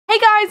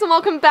guys, and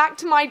welcome back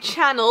to my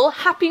channel.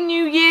 Happy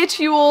New Year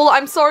to you all.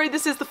 I'm sorry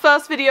this is the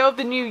first video of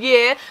the new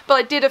year, but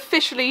I did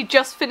officially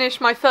just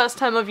finish my first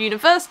term of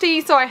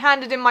university, so I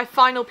handed in my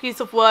final piece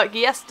of work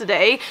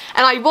yesterday,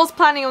 and I was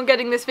planning on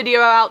getting this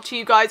video out to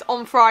you guys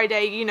on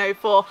Friday, you know,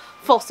 for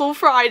Fossil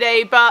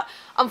Friday, but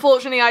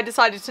unfortunately I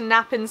decided to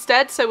nap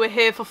instead, so we're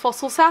here for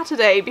Fossil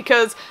Saturday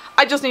because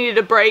I just needed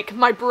a break.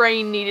 My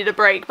brain needed a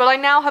break, but I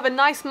now have a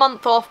nice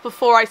month off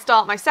before I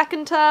start my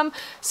second term,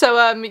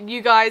 so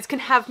you guys can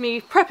have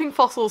me prepping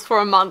fossils for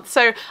a month.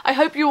 So I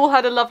hope you all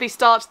had a lovely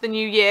start to the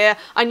new year.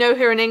 I know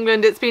here in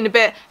England it's been a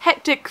bit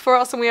hectic for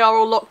us and we are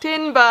all locked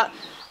in, but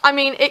I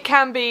mean, it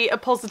can be a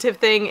positive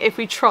thing if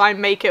we try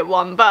and make it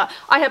one. But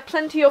I have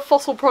plenty of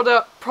fossil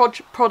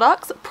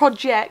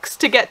projects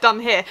to get done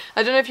here.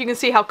 I don't know if you can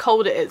see how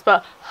cold it is,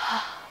 but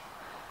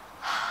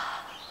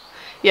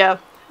yeah,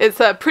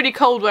 it's pretty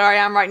cold where I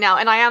am right now,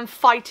 and I am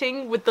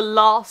fighting with the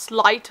last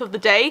light of the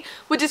day,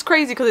 which is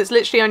crazy because it's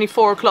literally only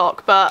 4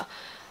 o'clock, but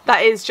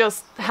that is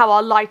just how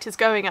our light is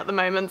going at the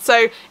moment.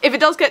 So if it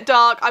does get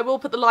dark, I will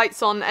put the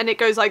lights on and it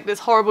goes like this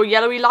horrible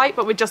yellowy light,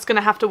 but we're just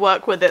gonna have to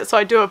work with it, so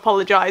I do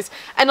apologise.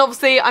 And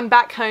obviously I'm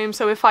back home,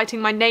 so we're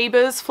fighting my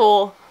neighbours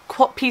for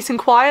peace and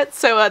quiet,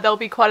 so there'll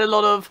be quite a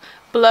lot of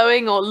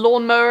blowing or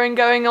lawn mowing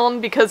going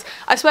on, because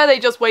I swear they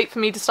just wait for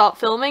me to start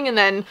filming and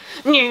then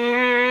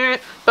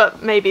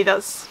but maybe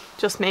that's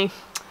just me.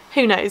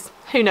 Who knows?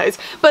 Who knows?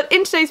 But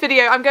in today's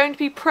video I'm going to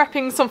be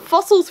prepping some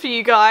fossils for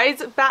you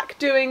guys, back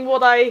doing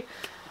what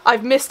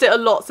I've missed it a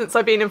lot since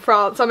I've been in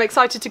France. I'm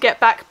excited to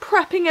get back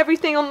prepping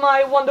everything on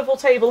my wonderful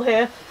table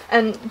here,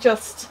 and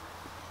just,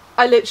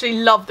 I literally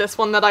love this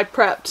one that I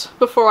prepped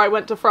before I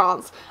went to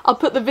France. I'll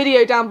put the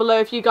video down below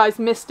if you guys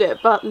missed it,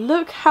 but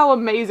look how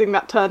amazing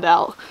that turned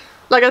out.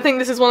 Like, I think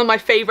this is one of my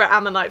favourite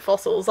ammonite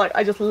fossils. Like,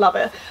 I just love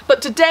it. But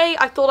today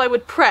I thought I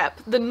would prep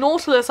the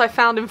nautilus I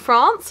found in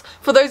France.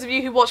 For those of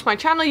you who watch my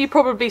channel, you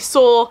probably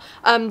saw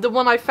the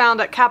one I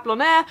found at Cap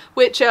L'Honneur,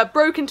 which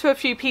broke into a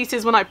few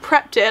pieces when I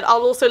prepped it.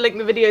 I'll also link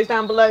the videos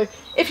down below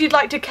if you'd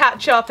like to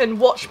catch up and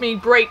watch me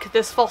break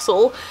this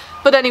fossil.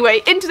 But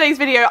anyway, in today's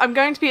video I'm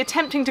going to be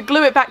attempting to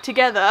glue it back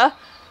together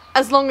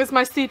as long as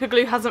my super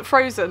glue hasn't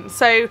frozen.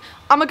 So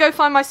I'm gonna go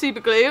find my super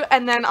glue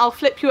and then I'll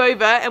flip you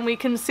over and we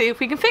can see if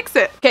we can fix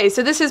it. Okay,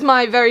 so this is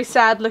my very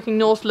sad looking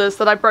nautilus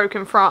that I broke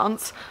in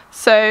France.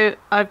 So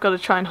I've got to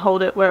try and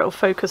hold it where it'll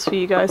focus for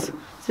you guys.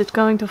 Is it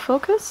going to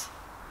focus?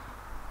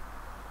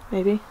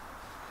 Maybe.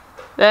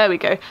 There we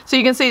go. So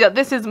you can see that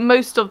this is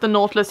most of the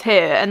nautilus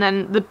here, and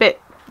then the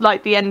bit,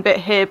 like the end bit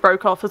here,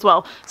 broke off as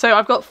well. So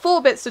I've got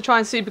 4 bits to try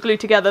and super glue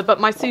together, but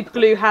my super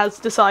glue has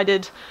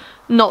decided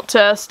not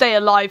to stay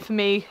alive for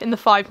me in the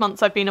 5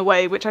 months I've been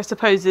away, which I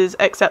suppose is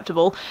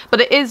acceptable. But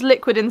it is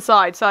liquid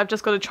inside, so I've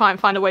just got to try and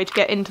find a way to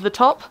get into the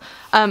top.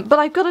 But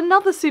I've got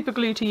another super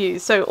glue to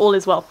use, so all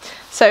is well.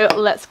 So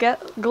let's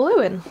get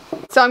gluing.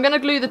 So I'm going to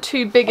glue the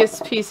 2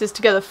 biggest pieces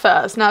together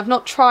first. Now I've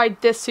not tried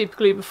this super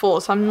glue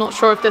before, so I'm not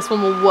sure if this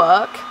one will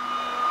work.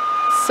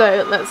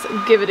 So let's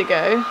give it a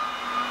go.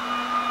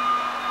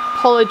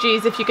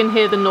 Apologies if you can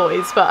hear the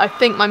noise, but I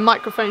think my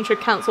microphone should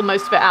cancel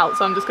most of it out,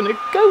 so I'm just going to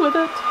go with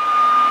it.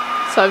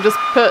 So I've just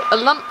put a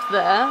lump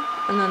there,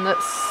 and then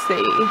let's see. Okay,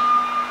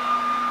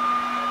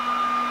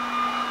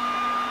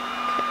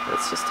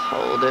 let's just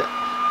hold it.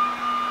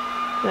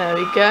 There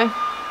we go.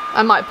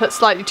 I might put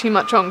slightly too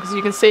much on because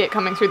you can see it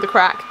coming through the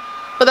crack.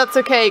 But that's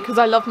okay because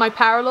I love my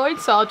paraloid,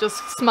 so I'll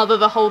just smother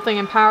the whole thing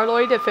in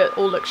paraloid if it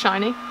all looks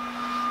shiny.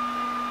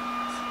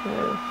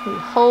 So we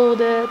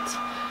hold it.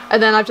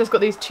 And then I've just got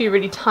these 2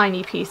 really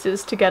tiny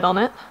pieces to get on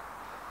it.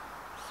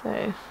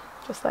 So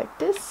just like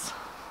this.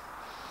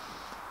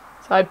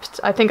 I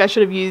think I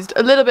should have used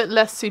a little bit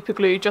less super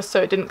glue just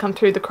so it didn't come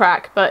through the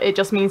crack, but it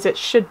just means it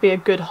should be a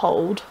good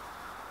hold.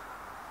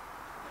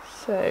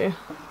 So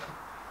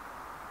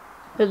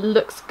it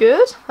looks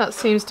good. That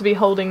seems to be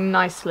holding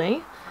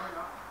nicely.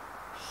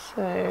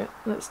 So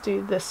let's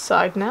do this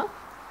side now.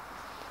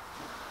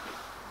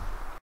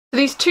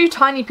 These 2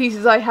 tiny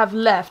pieces I have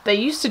left, they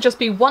used to just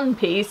be 1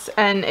 piece,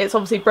 and it's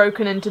obviously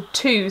broken into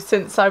 2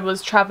 since I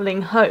was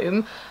travelling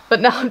home,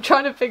 but now I'm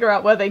trying to figure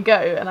out where they go,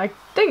 and I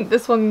think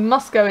this one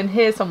must go in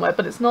here somewhere,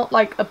 but it's not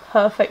like a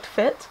perfect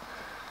fit.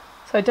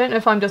 So I don't know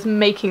if I'm just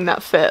making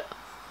that fit.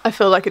 I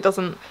feel like it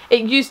doesn't.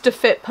 It used to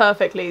fit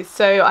perfectly,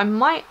 so I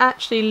might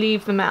actually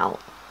leave them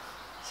out.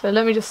 So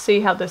let me just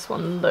see how this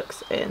one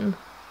looks in.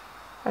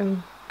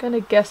 I'm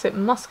gonna guess it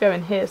must go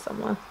in here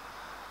somewhere.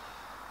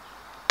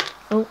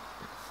 Oh.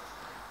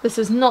 This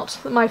is not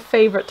my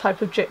favourite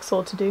type of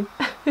jigsaw to do.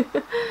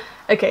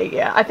 Okay,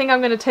 yeah, I think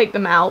I'm going to take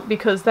them out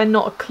because they're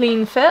not a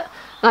clean fit,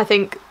 and I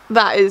think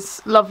that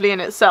is lovely in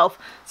itself.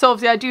 So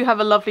obviously I do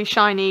have a lovely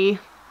shiny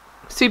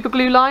super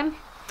glue line,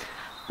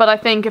 but I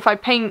think if I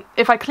clean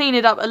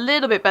it up a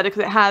little bit better,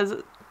 because it has,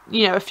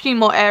 you know, a few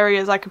more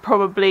areas I could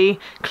probably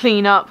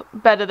clean up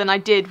better than I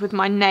did with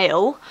my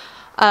nail.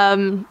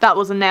 That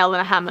was a nail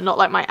and a hammer, not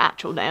like my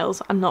actual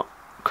nails. I'm not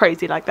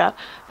crazy like that,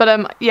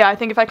 but yeah, I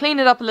think if I clean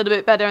it up a little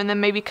bit better and then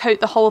maybe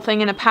coat the whole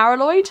thing in a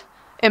paraloid,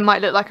 it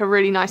might look like a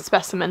really nice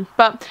specimen.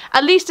 But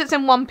at least it's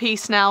in one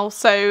piece now,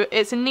 so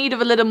it's in need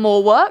of a little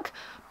more work,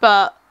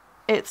 but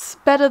it's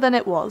better than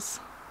it was.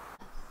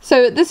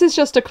 So this is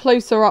just a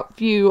closer up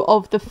view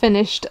of the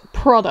finished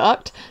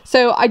product.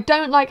 So I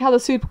don't like how the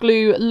super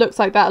glue looks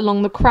like that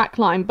along the crack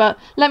line, but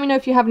let me know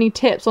if you have any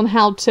tips on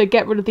how to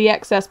get rid of the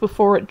excess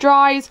before it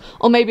dries,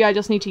 or maybe I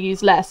just need to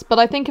use less. But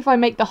I think if I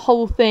make the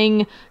whole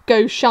thing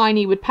go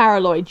shiny with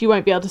paraloid, you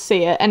won't be able to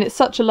see it, and it's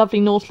such a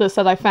lovely nautilus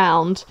that I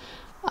found.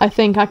 I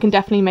think I can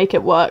definitely make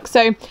it work.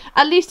 So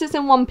at least it's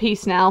in one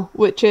piece now,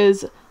 which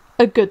is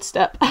a good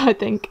step, I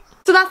think.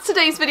 So that's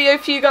today's video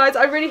for you guys.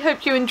 I really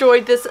hope you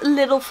enjoyed this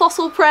little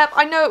fossil prep.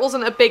 I know it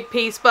wasn't a big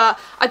piece, but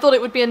I thought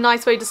it would be a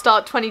nice way to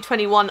start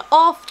 2021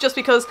 off, just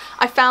because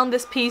I found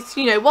this piece,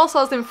 you know, whilst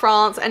I was in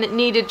France, and it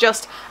needed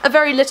just a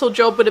very little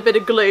job with a bit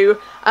of glue.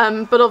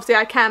 But obviously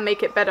I can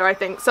make it better, I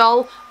think. So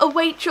I'll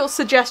await your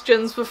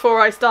suggestions before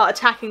I start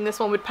attacking this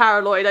one with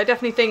paraloid. I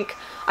definitely think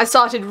I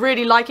started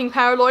really liking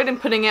paraloid and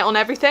putting it on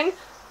everything,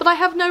 but I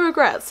have no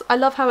regrets. I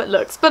love how it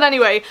looks. But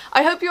anyway,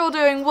 I hope you're all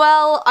doing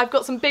well. I've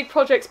got some big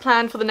projects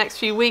planned for the next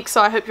few weeks,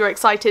 so I hope you're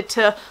excited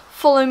to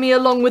follow me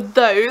along with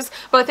those.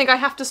 But I think I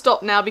have to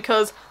stop now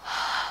because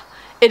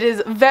it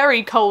is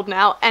very cold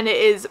now and it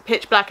is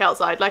pitch black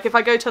outside. Like, if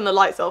I go turn the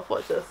lights off,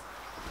 watch this.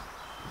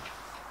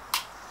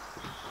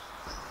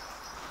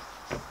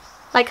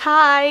 Like,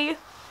 hi!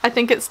 I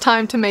think it's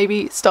time to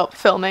maybe stop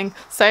filming,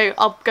 so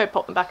I'll go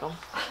pop them back on.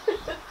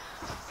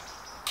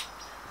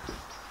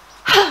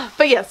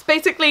 But yes,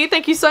 basically,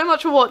 thank you so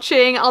much for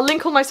watching. I'll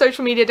link all my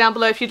social media down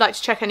below if you'd like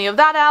to check any of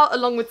that out,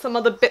 along with some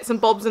other bits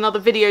and bobs and other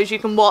videos you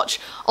can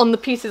watch on the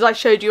pieces I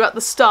showed you at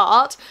the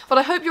start. But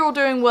I hope you're all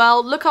doing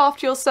well, look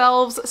after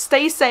yourselves,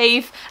 stay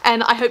safe,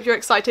 and I hope you're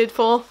excited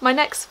for my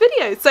next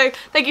video. So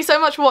thank you so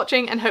much for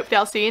watching, and hopefully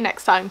I'll see you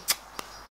next time.